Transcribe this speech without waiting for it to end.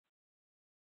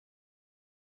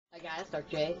Hi guys, Dark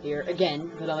J here again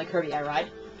with another Kirby I ride.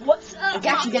 What's up? I'm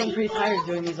actually getting pretty tired of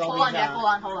doing these all Hold these.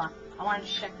 on, hold on. I want to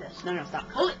check this. No,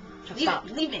 stop. Hold it. Stop.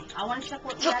 Leave me. I want to check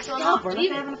what's Chuck, going stop. on. We're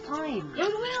not having enough time. Yeah,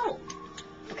 we will.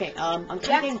 Okay, I'm kind of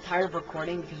getting tired of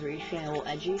recording because we're each getting a little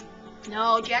edgy.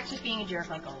 No, Jack's just being a jerk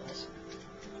like always.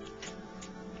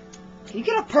 Can you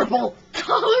get a purple?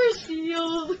 Color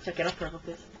shield. Check it up purple,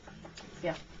 please.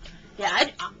 Yeah,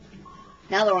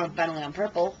 Now that we're finally on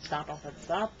purple, stop.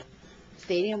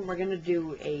 Stadium, we're gonna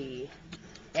do a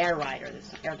air rider this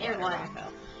time. Air glider.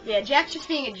 Yeah, Jack's just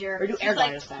being a jerk. Or do air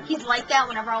glider this time. He's like that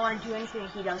whenever I want to do anything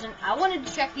he doesn't. I wanted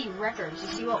to check the records to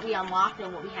see what we unlocked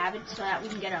and what we haven't so that we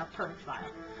can get a perfect file.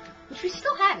 Which we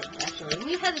still haven't, actually.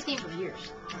 We've had this game for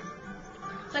years.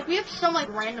 It's like we have some like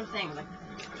random things,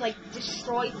 like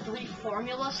destroy 3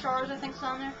 formula stars, I think's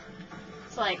on there.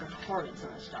 It's like retarded some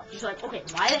of the stuff. Just like, okay,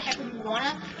 why the heck would you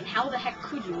wanna, and how the heck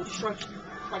could you destroy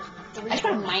like 3? I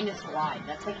got a minus glide.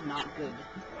 That's like not good.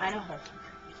 I know.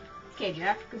 Okay,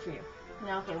 Jack, good for you.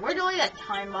 No, okay, where'd you lay that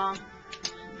time bomb?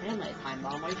 I didn't lay a time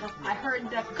bomb. What are you talking about? I heard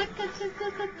the click.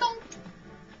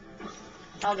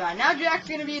 Oh god, now Jack's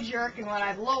gonna be a jerk, and when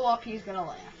I blow up, he's gonna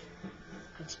laugh.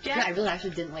 It's Jack. Yeah, I really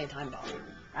actually didn't lay a time bomb.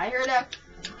 I heard a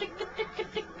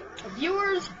tick.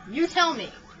 Viewers, you tell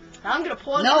me. Now I'm gonna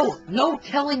pause. No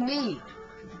telling me.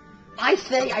 I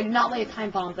say I did not lay a time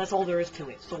bomb. That's all there is to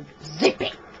it. So zip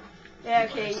it. Yeah,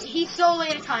 okay. He so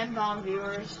laid a time bomb,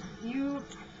 viewers. Well,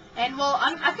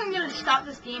 I think I'm gonna stop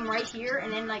this game right here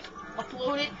and then like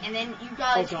upload it, and then you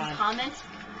guys can comment.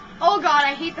 Oh god,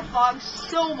 I hate the fog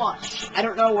so much. I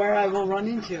don't know where I will run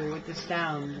into with this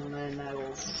sound, and then I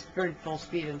will sprint full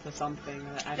speed into something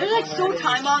that I don't There's know like so where it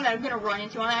time is. bomb that I'm gonna run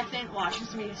into on accident. Watch, this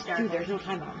is me hysterical. Dude, there's no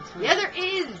time bomb. Yeah, there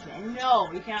is. And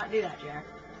no, you cannot do that, Jack.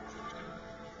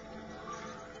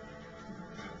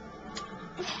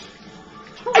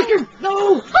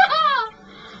 No!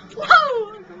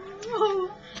 Whoa!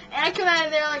 And I come out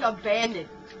of there like a bandit.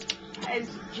 As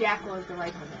Jack was the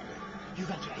rifle bandit. You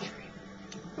got the ice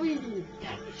cream.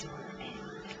 That is your end.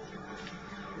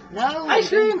 No! Ice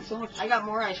cream! So much. I got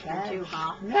more ice cream too,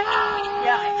 huh? No!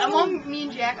 Yeah, among me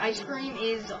and Jack, ice cream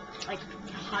is like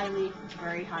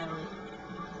very highly.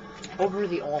 Over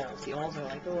the alls. The alls are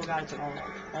like, oh god, it's an all.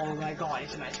 Oh my god,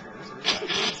 it's an ice cream.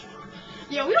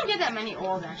 Yeah, we don't get that many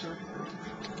alls actually.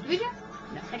 Do we, Jack?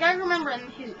 No. Like I remember in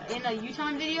a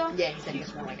Utah video. Yeah, he said he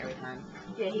gets one like every time.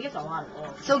 Yeah, he gets a lot of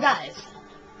alls. So guys,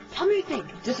 tell me what you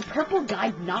think. Does the purple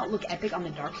guide not look epic on the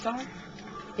Dark Star?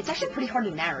 It's actually pretty hard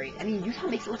to narrate. I mean, Utah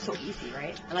makes it look so easy,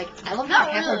 right? And, like, I love how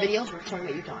half our videos we're talking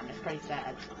about Utah, and it's pretty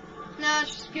sad. Nah,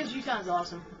 it's just because Utah's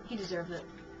awesome. He deserves it.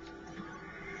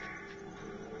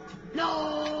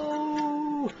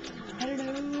 No! I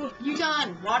don't know. Utah,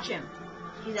 watch him.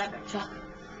 He's epic. Chuck,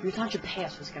 Utah should pay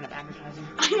us for this kind of advertising.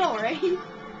 I know, right?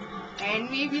 And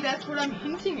maybe that's what I'm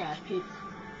hinting at, people.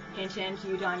 Hint, hint,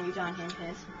 Utah, hint,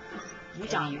 hint.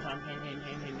 Utah. Utah, hint,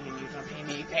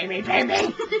 pay me.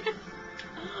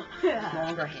 Yeah. No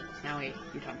longer hints. Now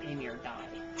Utah, pay me or die.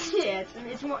 Yeah,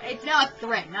 it's now a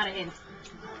threat, not a hint.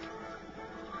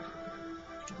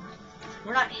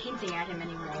 We're not hinting at him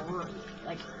anymore, we're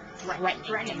like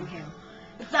threatening him.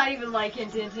 It's not even like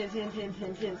hint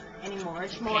anymore.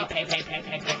 It's more Pay.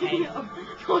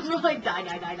 It's more like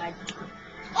die.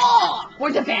 Oh!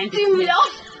 We're the band. Dude,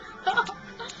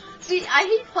 see, I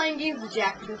hate playing games with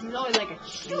Jack because he's always like a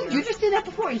cheater. Dude, you just did that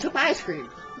before. You took my ice cream.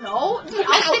 No, see, I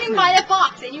was sitting by that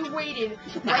box and you waited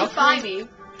right by me.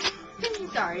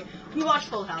 Sorry, we watched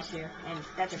Full House here, and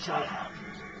that's a show.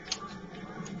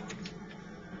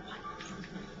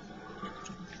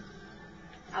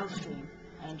 House Queen.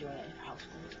 I enjoy it. House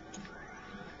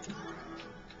Queen.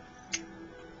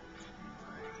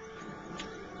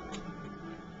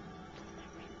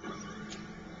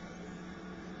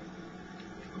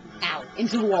 Ow!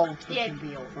 Into the wall. Yeah. It's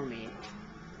real for me.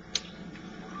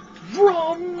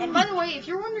 Vroom! And by the way, if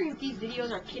you're wondering if these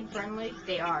videos are kid-friendly,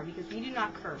 they are, because we do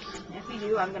not curse. And if we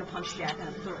do, I'm gonna punch Jack in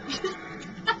the throat.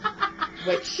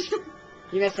 Which,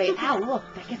 you're gonna say, ow, look,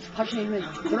 that gets punching him in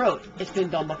the throat. It's been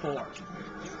done before.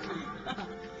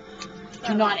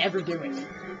 Do not ever do it.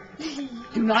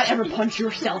 Do not ever punch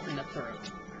yourself in the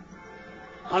throat.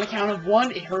 On account of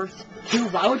 1, it hurts. 2,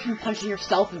 why would you be punching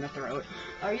yourself in the throat?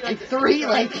 Are you And 3,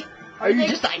 like, are you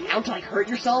just like out to like hurt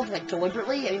yourself, like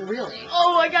deliberately? I mean, really?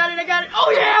 Oh, I got it.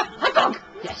 Oh yeah! Hot dog!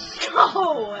 Yes!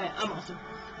 Oh, I'm awesome.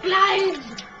 Blind!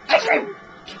 Ice cream!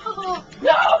 Oh,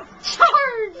 No!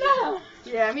 charge! No!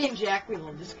 Yeah, me and Jack, we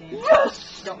love this game.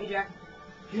 Yes! Don't we, Jack?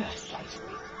 Yes, ice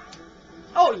cream.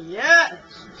 Oh, yeah!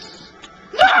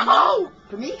 No!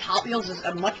 For me, Hot Wheels is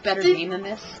a much better game than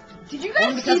this. Did you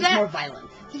Only guys because see it's that? more violent.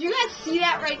 Did you guys see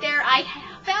that right there? I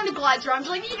found a glide star. I'm just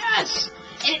like, yes!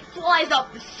 And it flies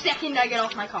up the second I get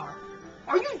off my car.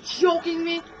 Are you joking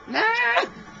me? Nah.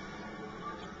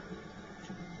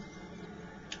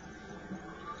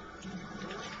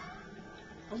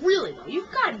 Really though,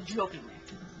 you've got to be joking me.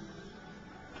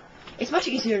 It's much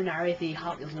easier to narrate the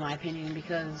Hot Wheels in my opinion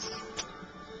because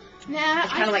Nah,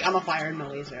 it's kind of like I'm a fire and a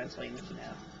laser. That's what you need to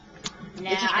know.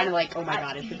 Nah, It's just kind of like, oh my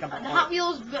god, it should come the out. Hot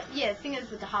Wheels, but yeah, the thing is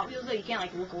with the Hot Wheels though, you can't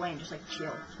like look away and just like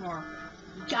chill. It's more,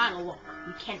 you gotta look.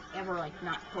 You can't ever like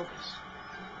not focus.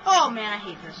 Oh man, I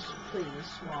hate this. Please,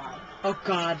 why? Oh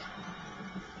god.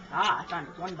 Ah, I found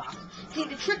one box. See,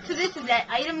 the trick to this is that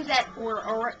items that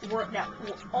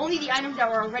only the items that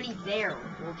were already there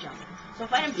will jump. So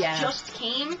if items just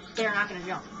came, they're not gonna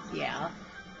jump. Yeah.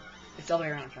 It's the other way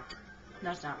around, Chuck.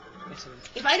 No, it's not. Yes, it is.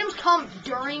 If items come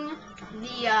during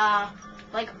the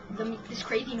this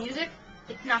crazy music,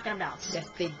 it's not gonna bounce. Yes,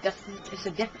 it's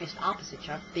the opposite,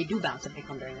 Chuck. They do bounce if they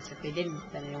come during this. If they didn't,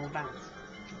 then they won't bounce.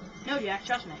 No, Jack,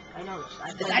 trust me. I know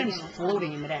this. This item's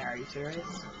floating in midair. Are you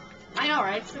serious? I know,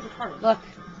 right? It's super hard. Look.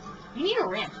 You need a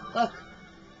ramp. Look.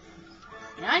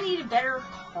 And I need a better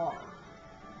car.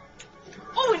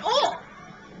 Oh, an all!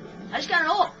 I just got an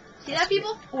all. See that,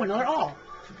 people? Oh, another all.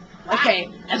 Wow. Okay,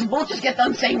 as we'll just get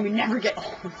done saying we never get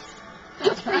all.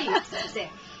 That's pretty sick.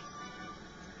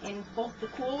 In both the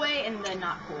cool way and the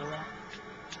not cool way.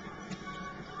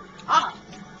 Ah,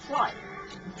 slide.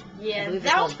 Yeah,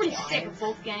 that was pretty sick of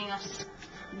both getting us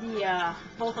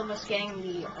both of us getting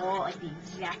the all at the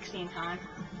exact same time.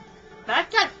 But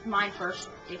I've got mine first,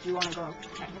 if you want to go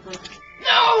technically. No,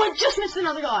 I just missed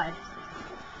another glide.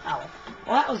 Oh.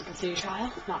 Well, that was a good save,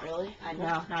 child. Not really.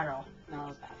 No, not at all. No, that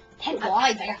was bad. 10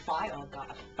 glides, I got 5. Oh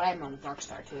god. But I have them on the Dark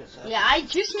Star too, so. Yeah, I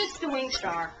just missed the Wing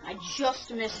Star. I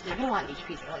just missed it. I don't want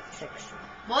HP, they're like 6.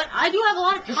 But I do have a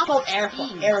lot of Just top called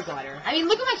speed. Air Glider. I mean,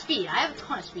 look at my speed. I have a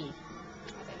ton of speed.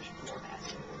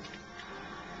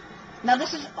 Now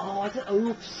this is, oh, it's an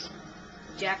oops.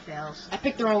 Jack fails. I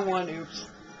picked the wrong one, oops.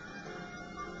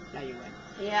 Now you win.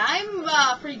 Yeah,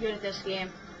 I'm pretty good at this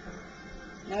game.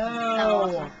 No.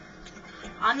 Awesome.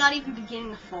 I'm not even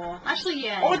beginning to fall. Actually,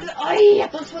 yeah. Oh, I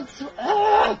thought this was,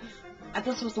 I thought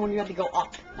this was the one you had to go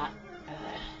up, not,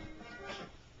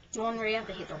 The one where you have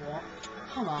to hit the wall.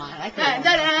 Come on, I could.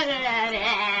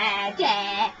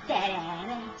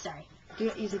 Sorry. Do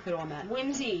it easy put on that.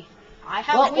 Whimsy. I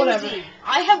have whimsy. Whatever.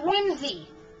 I have whimsy.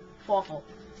 Awful.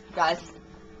 Guys,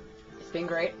 it's been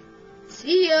great.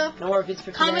 See ya. No more vids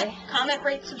for today. Comment,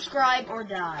 rate, subscribe, or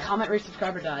die. Comment, rate,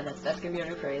 subscribe, or die. That's gonna be our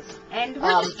new phrase. And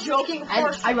we're just joking, of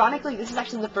course. And ironically, this is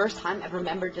actually the first time I've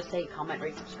remembered to say comment,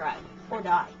 rate, subscribe. Or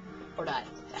die. Or die.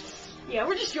 Yeah,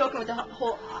 we're just joking with the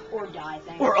whole or die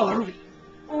thing. Or are we?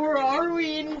 Or are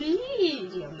we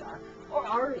indeed? Yeah, we are. Or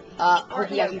are we?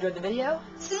 Hope you guys enjoyed the video.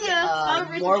 See ya.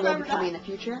 More will be coming in the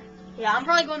future. Yeah, I'm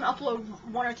probably going to upload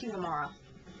 1 or 2 tomorrow.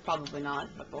 Probably not,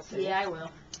 but we'll see. Yeah, I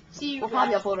will. See you. We'll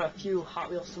probably upload a few Hot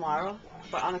Wheels tomorrow.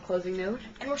 But on a closing note,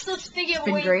 and we're still thinking of a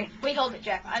been way. Great. Wait, hold it,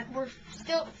 Jack. We're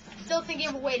still thinking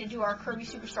of a way to do our Kirby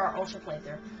Superstar Ultra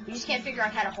playthrough. We just can't figure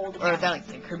out how to hold it. Or that like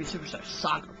the Kirby Superstar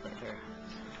Saga playthrough.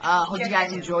 Hope you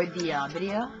guys enjoyed the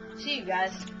video. See you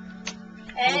guys.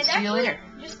 And we'll see you later.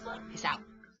 Just Peace out.